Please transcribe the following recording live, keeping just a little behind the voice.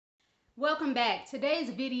Welcome back. Today's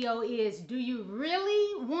video is, do you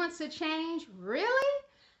really want to change? Really?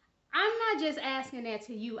 I'm not just asking that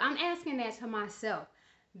to you. I'm asking that to myself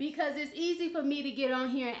because it's easy for me to get on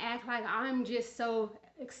here and act like I'm just so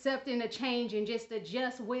accepting the change and just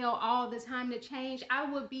adjust well all the time to change.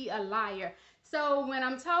 I would be a liar. So when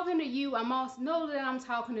I'm talking to you, I'm also know that I'm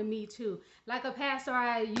talking to me too. Like a pastor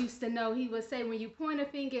I used to know, he would say, when you point a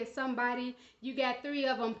finger at somebody, you got three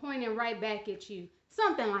of them pointing right back at you.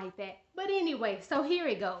 Something like that. But anyway, so here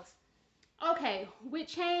it goes. Okay, with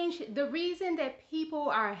change, the reason that people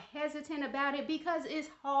are hesitant about it because it's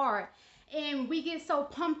hard. And we get so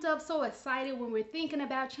pumped up, so excited when we're thinking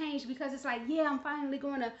about change because it's like, yeah, I'm finally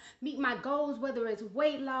going to meet my goals, whether it's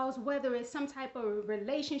weight loss, whether it's some type of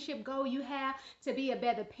relationship goal you have to be a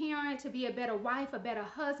better parent, to be a better wife, a better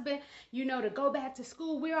husband, to go back to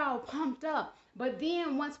school. We're all pumped up. But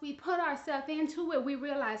then once we put ourselves into it, we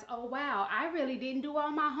realize, oh, wow, I really didn't do all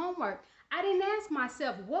my homework. I didn't ask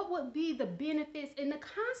myself what would be the benefits and the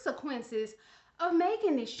consequences of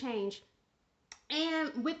making this change.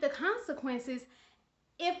 And with the consequences,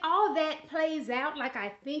 if all that plays out like I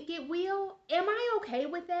think it will, am I okay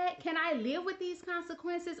with that? Can I live with these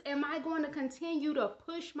consequences? Am I going to continue to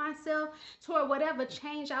push myself toward whatever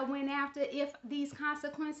change I went after if these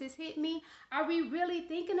consequences hit me? Are we really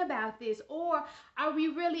thinking about this? Or are we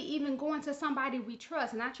really even going to somebody we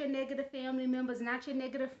trust? Not your negative family members, not your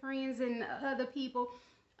negative friends and other people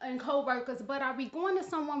and co-workers, but are we going to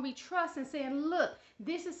someone we trust and saying, look,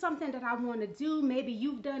 this is something that I want to do, maybe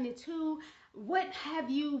you've done it too, what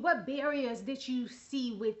barriers did you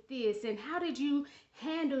see with this, and how did you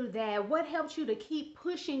handle that? What helped you to keep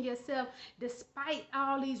pushing yourself despite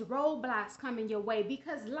all these roadblocks coming your way?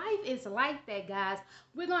 Because life is like that, guys.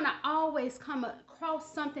 We're going to always come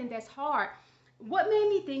across something that's hard. What made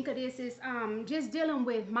me think of this is just dealing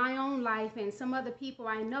with my own life and some other people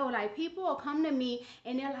I know. Like, people will come to me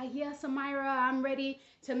and they're like, yeah, Samyra, I'm ready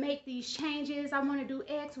to make these changes. I want to do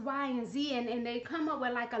X, Y, and Z. And they come up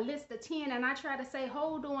with like a list of 10. And I try to say,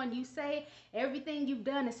 hold on, you say everything you've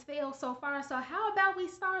done has failed so far. So how about we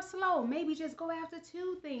start slow? Maybe just go after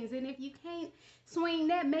two things. And if you can't swing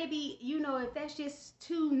that, maybe, if that's just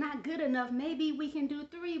two not good enough, maybe we can do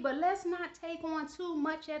three. But let's not take on too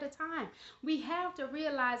much at a time. We have to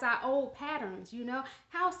realize our old patterns.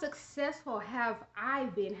 How successful have I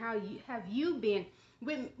been? How have you been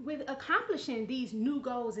with accomplishing these new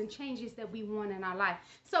goals and changes that we want in our life?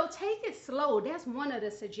 So take it slow. That's one of the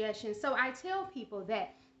suggestions. So I tell people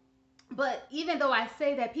that. But even though I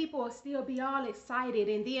say that, people will still be all excited,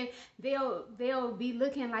 and then they'll be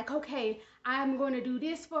looking like, okay, I'm going to do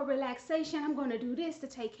this for relaxation, I'm going to do this to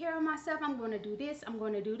take care of myself, I'm going to do this, I'm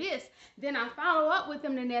going to do this. Then I follow up with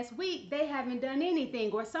them the next week, they haven't done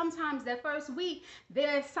anything. Or sometimes that first week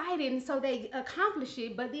they're excited and so they accomplish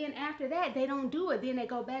it, but then after that they don't do it. Then they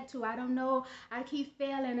go back to, I don't know, I keep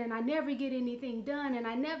failing and I never get anything done, and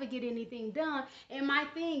I never get anything done. And my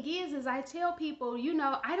thing is I tell people,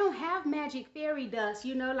 I don't have magic fairy dust,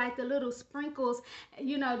 like the little sprinkles,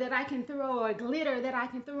 that I can throw, or glitter that I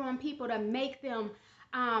can throw on people to make them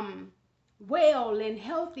well and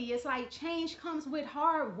healthy. It's like change comes with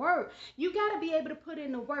hard work. You got to be able to put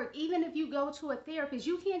in the work. Even if you go to a therapist,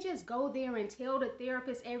 you can't just go there and tell the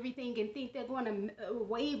therapist everything and think they're going to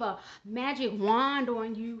wave a magic wand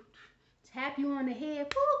on you, tap you on the head,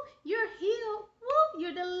 whoop, you're healed, whoop,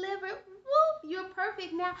 you're delivered, whoop, you're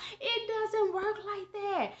perfect now. It doesn't work like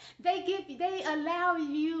that. They allow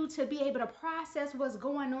you to be able to process what's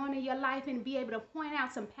going on in your life and be able to point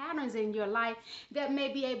out some patterns in your life that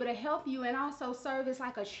may be able to help you, and also serve as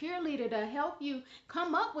like a cheerleader to help you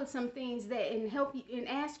come up with some things that, and help you and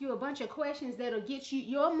ask you a bunch of questions that'll get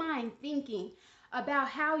your mind thinking about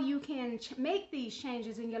how you can make these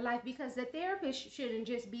changes in your life. Because the therapist shouldn't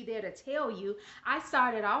just be there to tell you. I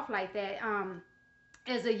started off like that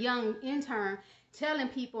as a young intern, telling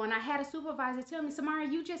people, and I had a supervisor tell me,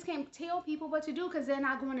 Samyra, you just can't tell people what to do because they're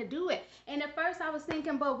not going to do it. And at first I was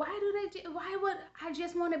thinking, but why would I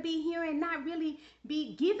just want to be here and not really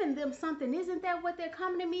be giving them something? Isn't that what they're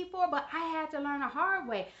coming to me for? But I had to learn a hard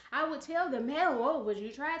way. I would tell them, hey, oh, would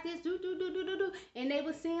you try this, do, and they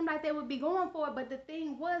would seem like they would be going for it. But the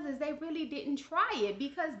thing was, is they really didn't try it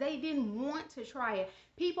because they didn't want to try it.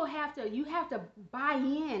 You have to buy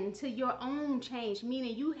in to your own change,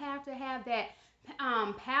 meaning you have to have that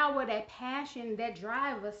power, that passion, that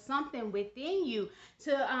drive, or something within you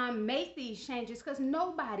to make these changes. Because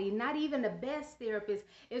nobody, not even the best therapist,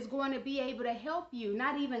 is going to be able to help you.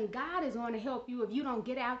 Not even God is going to help you if you don't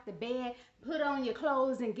get out the bed, put on your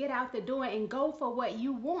clothes, and get out the door and go for what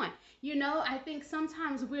you want. I think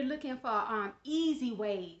sometimes we're looking for easy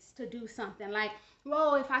ways to do something. Like,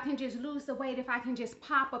 well, if I can just lose the weight, if I can just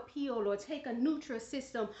pop a pill or take a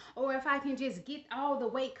Nutrisystem, or if I can just get all the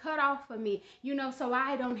weight cut off for me, so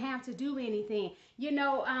I don't have to do anything,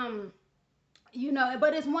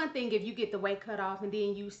 but it's one thing if you get the weight cut off and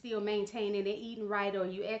then you still maintain it and eating right, or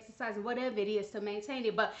you exercise, whatever it is to maintain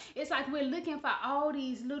it. But it's like we're looking for all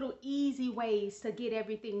these little easy ways to get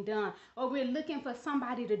everything done, or we're looking for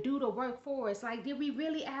somebody to do the work for us. Like, did we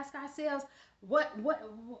really ask ourselves, what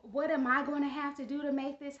am I going to have to do to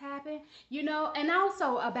make this happen? And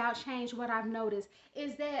also about change, what I've noticed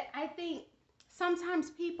is that I think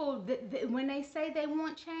sometimes people, when they say they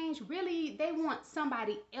want change, really they want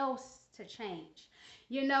somebody else to change.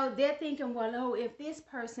 They're thinking, well, oh, if this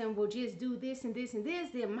person will just do this and this and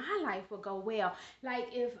this, then my life will go well. Like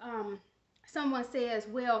if someone says,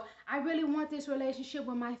 well, I really want this relationship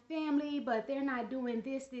with my family, but they're not doing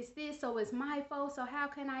this, so it's my fault, so how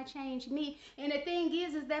can I change me? And the thing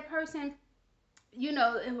is that person,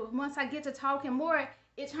 once I get to talking more,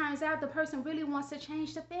 it turns out the person really wants to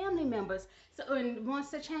change the family members, and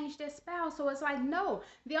wants to change their spouse. So it's like, no,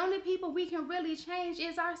 the only people we can really change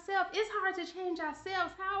is ourselves. It's hard to change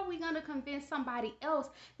ourselves. How are we going to convince somebody else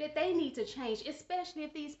that they need to change, especially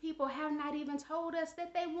if these people have not even told us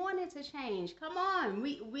that they wanted to change? Come on,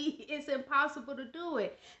 it's impossible to do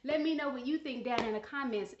it. Let me know what you think down in the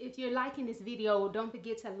comments. If you're liking this video, don't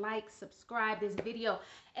forget to like, subscribe this video.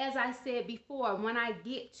 As I said before,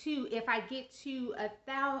 if I get to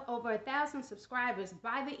over 1,000 subscribers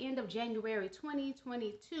by the end of January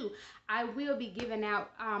 2022, I will be giving out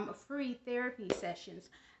free therapy sessions.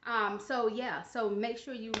 So make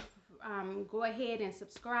sure you go ahead and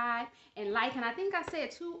subscribe and like. And I think I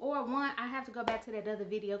said 2 or 1. I have to go back to that other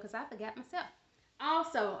video because I forgot myself.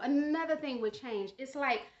 Also, another thing with change, it's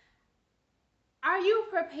like, are you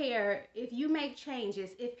prepared if you make changes,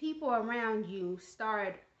 if people around you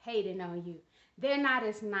start hating on you? They're not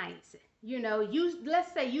as nice.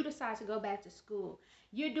 Let's say you decide to go back to school.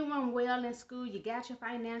 You're doing well in school. You got your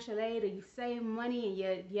financial aid, or you save money,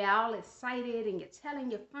 and you're all excited, and you're telling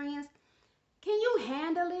your friends. Can you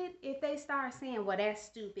handle it if they start saying, well, that's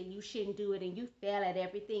stupid, you shouldn't do it, and you fail at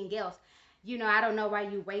everything else? I don't know why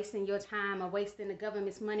you wasting your time or wasting the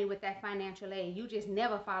government's money with that financial aid. You just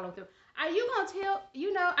never follow through. Are you going to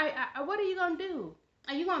tell, what are you going to do?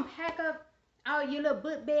 Are you going to pack up all your little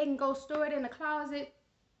book bag and go store it in the closet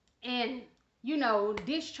and,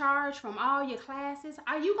 discharge from all your classes?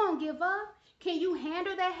 Are you going to give up? Can you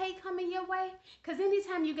handle that hate coming your way? Because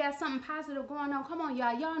anytime you got something positive going on, come on,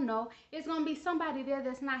 y'all know it's going to be somebody there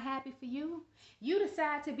that's not happy for you. You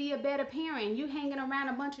decide to be a better parent. You hanging around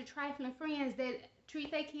a bunch of trifling friends that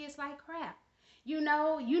treat their kids like crap. You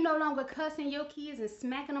no longer cussing your kids and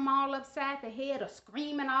smacking them all upside the head or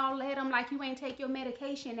screaming all at them like you ain't take your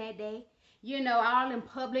medication that day. All in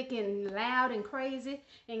public and loud and crazy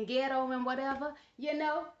and ghetto and whatever.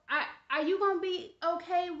 Are you going to be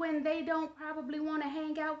okay when they don't probably want to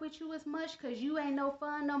hang out with you as much because you ain't no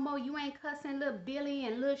fun no more? You ain't cussing little Billy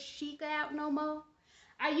and little Sheik out no more?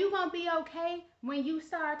 Are you going to be okay when you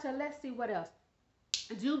start to, let's see, what else?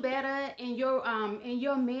 Do better in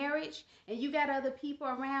your marriage, and you got other people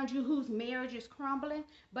around you whose marriage is crumbling,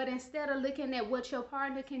 but instead of looking at what your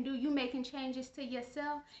partner can do, you making changes to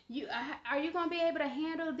yourself. Are you going to be able to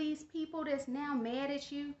handle these people that's now mad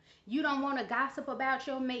at you? You don't want to gossip about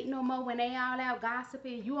your mate no more when they all out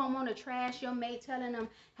gossiping. You don't want to trash your mate, telling them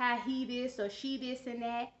how he this or she this and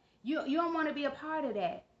that. You don't want to be a part of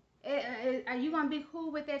that. Are you going to be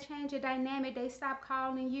cool with that change of dynamic? They stop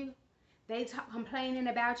calling you. They complaining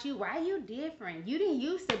about you. Why are you different? You didn't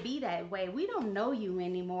used to be that way. We don't know you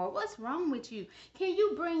anymore. What's wrong with you? Can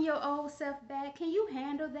you bring your old self back? Can you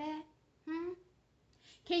handle that?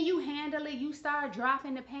 Can you handle it? You start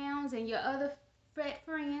dropping the pounds and your other fat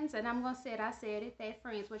friends, and I'm going to say it, I said it, fat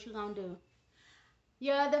friends, what you going to do?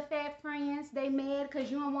 Your other fat friends, they mad because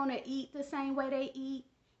you don't want to eat the same way they eat.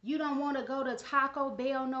 You don't want to go to Taco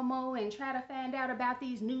Bell no more and try to find out about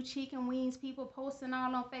these new chicken wings people posting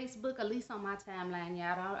all on Facebook, at least on my timeline,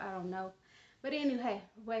 y'all. I don't know. But anyway,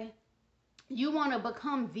 you want to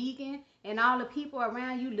become vegan and all the people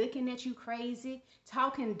around you looking at you crazy,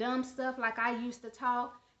 talking dumb stuff like I used to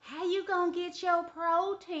talk. How you gonna get your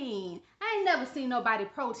protein? I ain't never seen nobody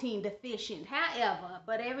protein deficient, however,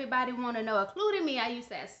 but everybody want to know, including me. I used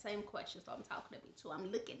to ask the same question, so I'm talking to me too.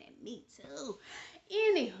 I'm looking at me too.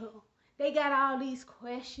 Anywho, they got all these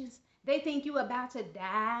questions. They think you about to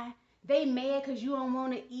die. They mad because you don't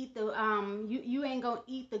want to eat the, you ain't gonna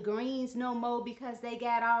eat the greens no more because they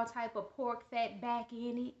got all type of pork fat back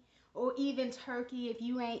in it, or even turkey if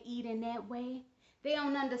you ain't eating that way. They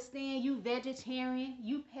don't understand you vegetarian,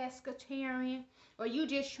 you pescatarian, or you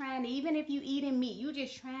just trying to, even if you eating meat, you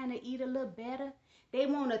just trying to eat a little better. They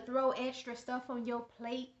want to throw extra stuff on your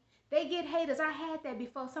plate. They get haters. I had that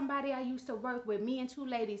before. Somebody I used to work with, me and two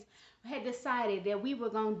ladies had decided that we were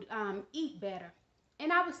going to eat better.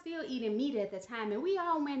 And I was still eating meat at the time, and we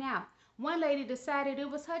all went out. One lady decided it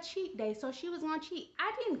was her cheat day, so she was going to cheat.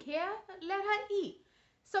 I didn't care. Let her eat.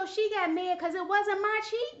 So she got mad because it wasn't my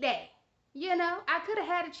cheat day. You know, I could have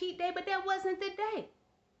had a cheat day, but that wasn't the day.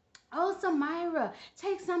 Oh, Samyra,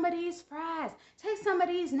 take some of these fries. Take some of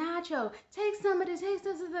these nachos. Take some of this.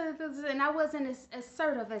 And I wasn't as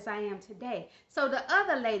assertive as I am today. So the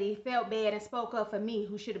other lady felt bad and spoke up for me,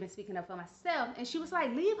 who should have been speaking up for myself. And she was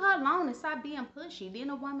like, leave her alone and stop being pushy. Then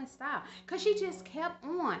the woman stopped because she just kept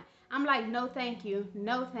on. I'm like, no, thank you.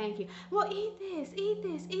 No, thank you. Well, eat this, eat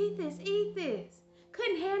this, eat this, eat this.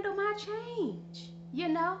 Couldn't handle my change. You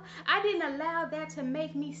know, I didn't allow that to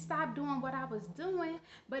make me stop doing what I was doing.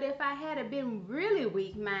 But if I had been really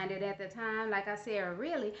weak-minded at the time, like I said,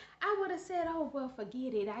 really, I would have said, oh, well,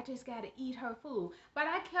 forget it. I just got to eat her food. But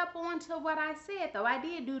I kept on to what I said, though. I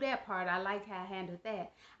did do that part. I like how I handled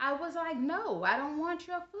that. I was like, no, I don't want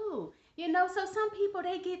your food. You know, so some people,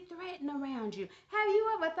 they get threatened around you. Have you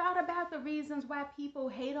ever thought about the reasons why people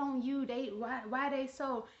hate on you? Why they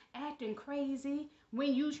so acting crazy?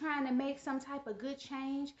 When you trying to make some type of good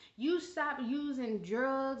change, you stop using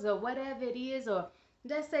drugs or whatever it is, or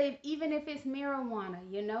let's say even if it's marijuana,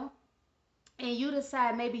 you know, and you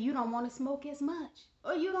decide maybe you don't want to smoke as much,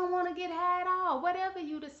 or you don't want to get high at all, whatever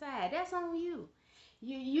you decide, that's on you.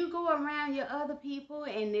 You go around your other people,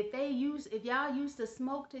 and if y'all used to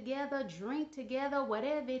smoke together, drink together,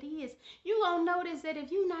 whatever it is, you gonna notice that if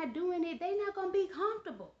you're not doing it, they not gonna be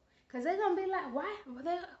comfortable. Because they're going to be like, why?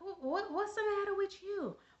 What's the matter with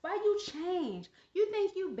you? Why you change? You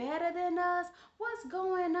think you better than us? What's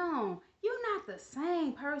going on? You're not the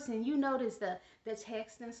same person. You notice the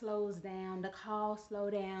texting slows down, the calls slow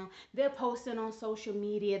down. They're posting on social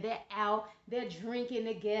media. They're out. They're drinking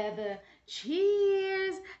together.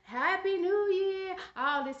 Cheers. Happy New Year.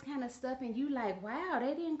 All this kind of stuff. And you like, wow,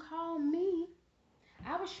 they didn't call me.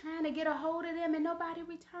 I was trying to get a hold of them and nobody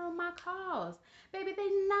returned my calls. Baby,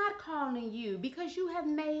 they're not calling you because you have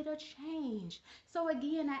made a change. So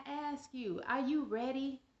again, I ask you, are you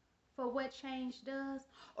ready for what change does?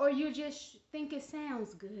 Or you just think it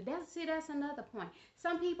sounds good? That's another point.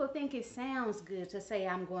 Some people think it sounds good to say,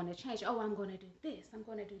 I'm going to change. Oh, I'm going to do this. I'm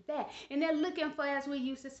going to do that. And they're looking for, as we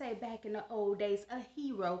used to say back in the old days, a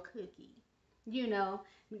hero cookie. You know,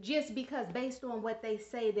 just because based on what they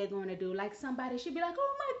say they're going to do. Like somebody should be like,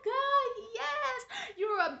 oh my God, yes,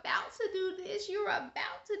 you're about to do this. You're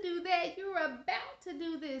about to do that. You're about to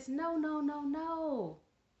do this. No, no, no, no.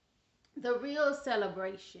 The real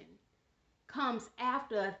celebration comes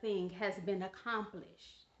after a thing has been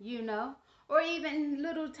accomplished, you know, or even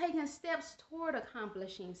little taking steps toward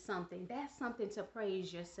accomplishing something. That's something to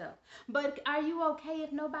praise yourself. But are you okay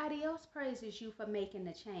if nobody else praises you for making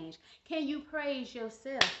the change? Can you praise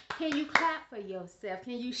yourself? Can you clap for yourself?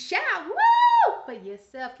 Can you shout woo for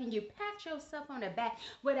yourself? Can you pat yourself on the back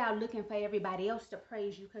without looking for everybody else to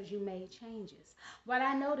praise you because you made changes? What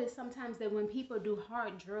I notice sometimes that when people do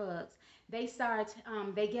hard drugs, they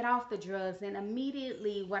get off the drugs, and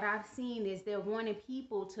immediately what I've seen is they're wanting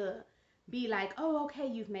people to be like, oh, okay,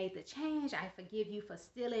 you've made the change. I forgive you for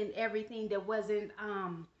stealing everything that wasn't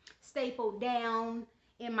stapled down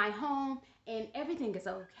in my home, and everything is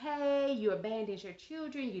okay. You abandoned your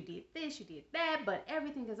children. You did this, you did that, but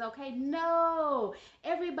everything is okay. No,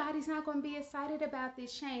 everybody's not going to be excited about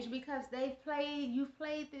this change because you've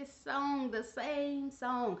played this song, the same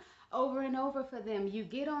song, over and over for them. You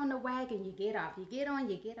get on the wagon, you get off, you get on,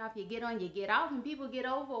 you get off, you get on, you get off, and people get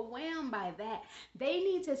overwhelmed by that. They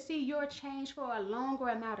need to see your change for a longer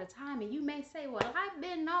amount of time. And you may say, well, I've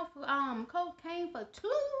been off cocaine for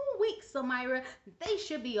 2 weeks, Samyra. They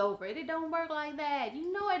should be over it. It don't work like that.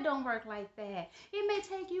 You know it don't work like that. It may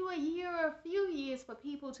take you a year or a few years for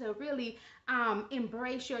people to really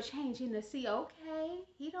embrace your change and to see, okay,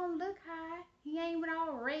 he don't look high. He ain't even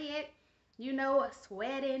all red, you know,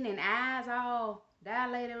 sweating and eyes all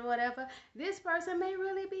dilated or whatever. This person may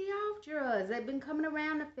really be off drugs. They've been coming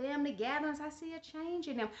around the family gatherings. I see a change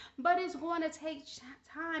in them. But it's going to take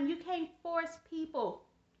time. You can't force people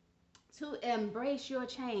to embrace your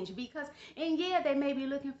change because, and yeah, they may be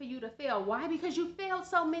looking for you to fail. Why? Because you failed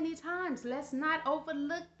so many times. Let's not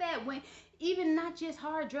overlook that. When even not just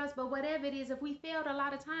hard drugs, but whatever it is, if we failed a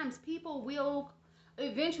lot of times, people will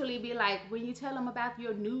eventually be like, when you tell them about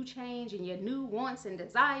your new change and your new wants and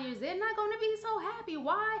desires, they're not going to be so happy.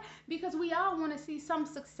 Why? Because we all want to see some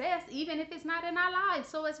success, even if it's not in our lives.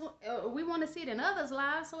 So it's we want to see it in others'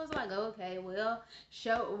 lives. So it's like, okay, well,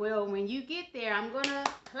 when you get there, I'm gonna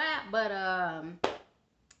clap. But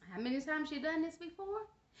how many times you done this before?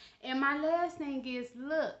 And my last thing is,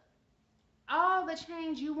 look, all the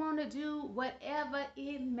change you want to do, whatever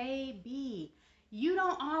it may be, you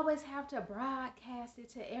don't always have to broadcast it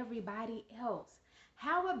to everybody else.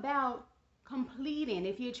 How about completing?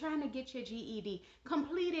 If you're trying to get your GED,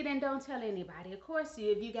 complete it and don't tell anybody. Of course,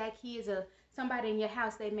 if you got kids or somebody in your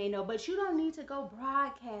house, they may know, but you don't need to go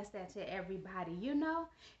broadcast that to everybody.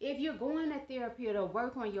 If you're going to therapy to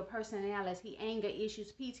work on your personality, anger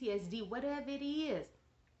issues, PTSD, whatever it is,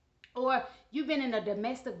 or you've been in a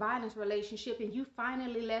domestic violence relationship and you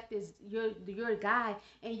finally left your guy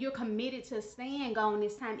and you're committed to staying on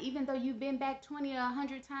this time, even though you've been back 20 or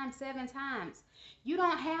 100 times, 7 times. You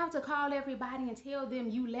don't have to call everybody and tell them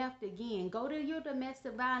you left again. Go to your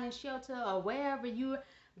domestic violence shelter or wherever you're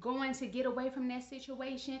going to get away from that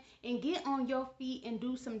situation and get on your feet and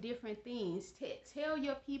do some different things. Tell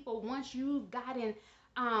your people, once you've gotten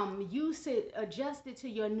adjusted to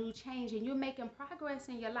your new change and you're making progress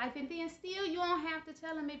in your life, and then still you don't have to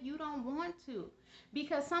tell them if you don't want to,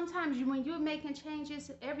 because sometimes when you're making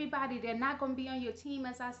changes, everybody, they're not going to be on your team.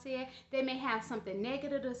 As I said, they may have something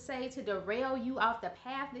negative to say to derail you off the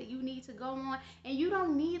path that you need to go on, and you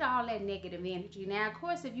don't need all that negative energy. Now, of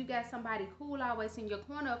course, if you got somebody cool always in your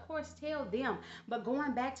corner, of course, tell them. But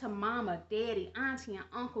going back to mama, daddy, auntie, and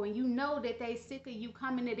uncle, and you know that they sick of you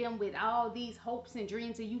coming to them with all these hopes and dreams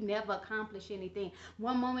and you never accomplish anything.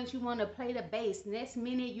 One moment you want to play the bass, next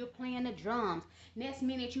minute you're playing the drums, next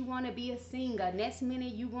minute you want to be a singer, next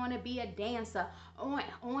minute you want to be a dancer, on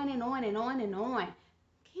and on and on and on.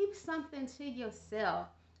 Keep something to yourself.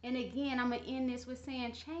 And again, I'm going to end this with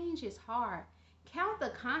saying change is hard. Count the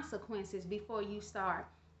consequences before you start.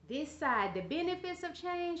 This side, the benefits of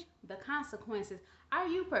change, the consequences. Are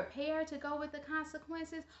you prepared to go with the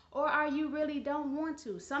consequences, or are you really don't want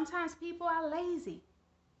to? Sometimes people are lazy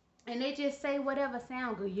and they just say whatever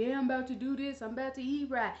sound good. Yeah, I'm about to do this. I'm about to eat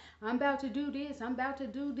right. I'm about to do this. I'm about to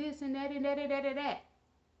do this and that and that and that and that.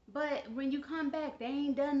 But when you come back, they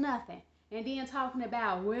ain't done nothing. And then talking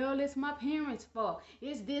about, well, it's my parents' fault.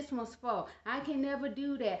 It's this one's fault. I can never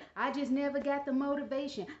do that. I just never got the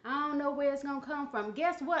motivation. I don't know where it's going to come from.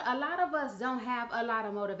 Guess what? A lot of us don't have a lot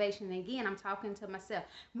of motivation. And again, I'm talking to myself.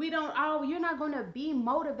 You're not going to be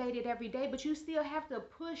motivated every day, but you still have to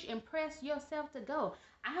push and press yourself to go.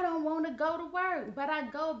 I don't want to go to work, but I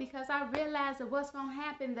go because I realize that what's going to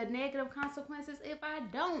happen, the negative consequences if I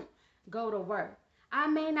don't go to work. I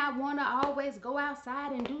may not want to always go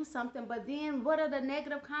outside and do something, but then what are the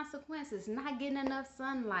negative consequences? Not getting enough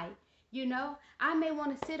sunlight. I may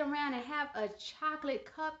want to sit around and have a chocolate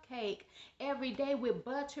cupcake every day with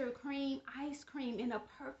buttercream ice cream. In a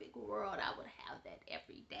perfect world, I would have that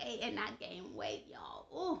every day and not gain weight, y'all.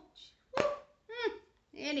 Ooh.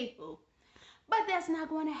 Anywho. But that's not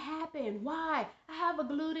going to happen. Why? I have a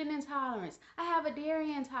gluten intolerance. I have a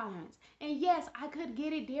dairy intolerance. And yes, I could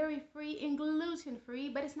get it dairy-free and gluten-free,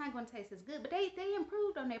 but it's not going to taste as good. But they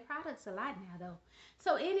improved on their products a lot now, though.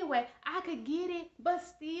 So anyway, I could get it, but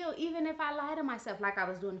still, even if I lie to myself like I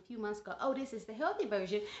was doing a few months ago, oh, this is the healthy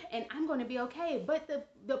version, and I'm going to be okay. But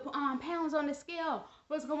the pounds on the scale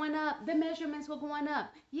was going up. The measurements were going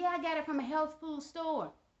up. Yeah, I got it from a health food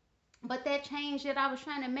store. But that change that I was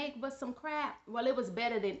trying to make was some crap. Well, it was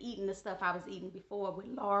better than eating the stuff I was eating before with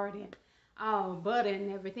lard and butter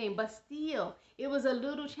and everything. But still, it was a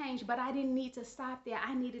little change. But I didn't need to stop there.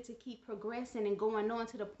 I needed to keep progressing and going on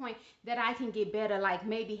to the point that I can get better. Like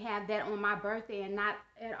maybe have that on my birthday and not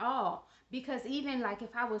at all. Because even like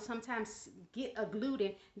if I would sometimes get a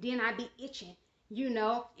gluten, then I'd be itching,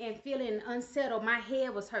 and feeling unsettled. My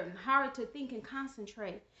head was hurting, hard to think and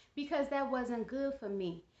concentrate because that wasn't good for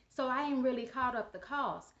me. So I ain't really caught up the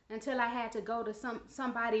cost until I had to go to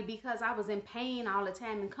somebody because I was in pain all the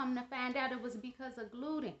time, and come to find out it was because of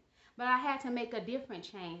gluten. But I had to make a different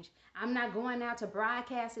change. I'm not going out to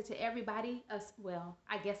broadcast it to everybody. Well,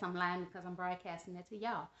 I guess I'm lying because I'm broadcasting it to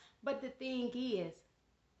y'all. But the thing is,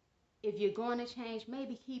 if you're going to change,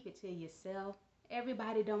 maybe keep it to yourself.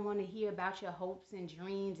 Everybody don't want to hear about your hopes and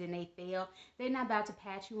dreams and they fail. They're not about to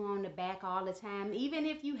pat you on the back all the time, even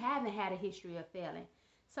if you haven't had a history of failing.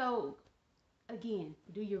 So, again,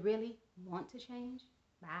 do you really want to change?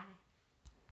 Bye.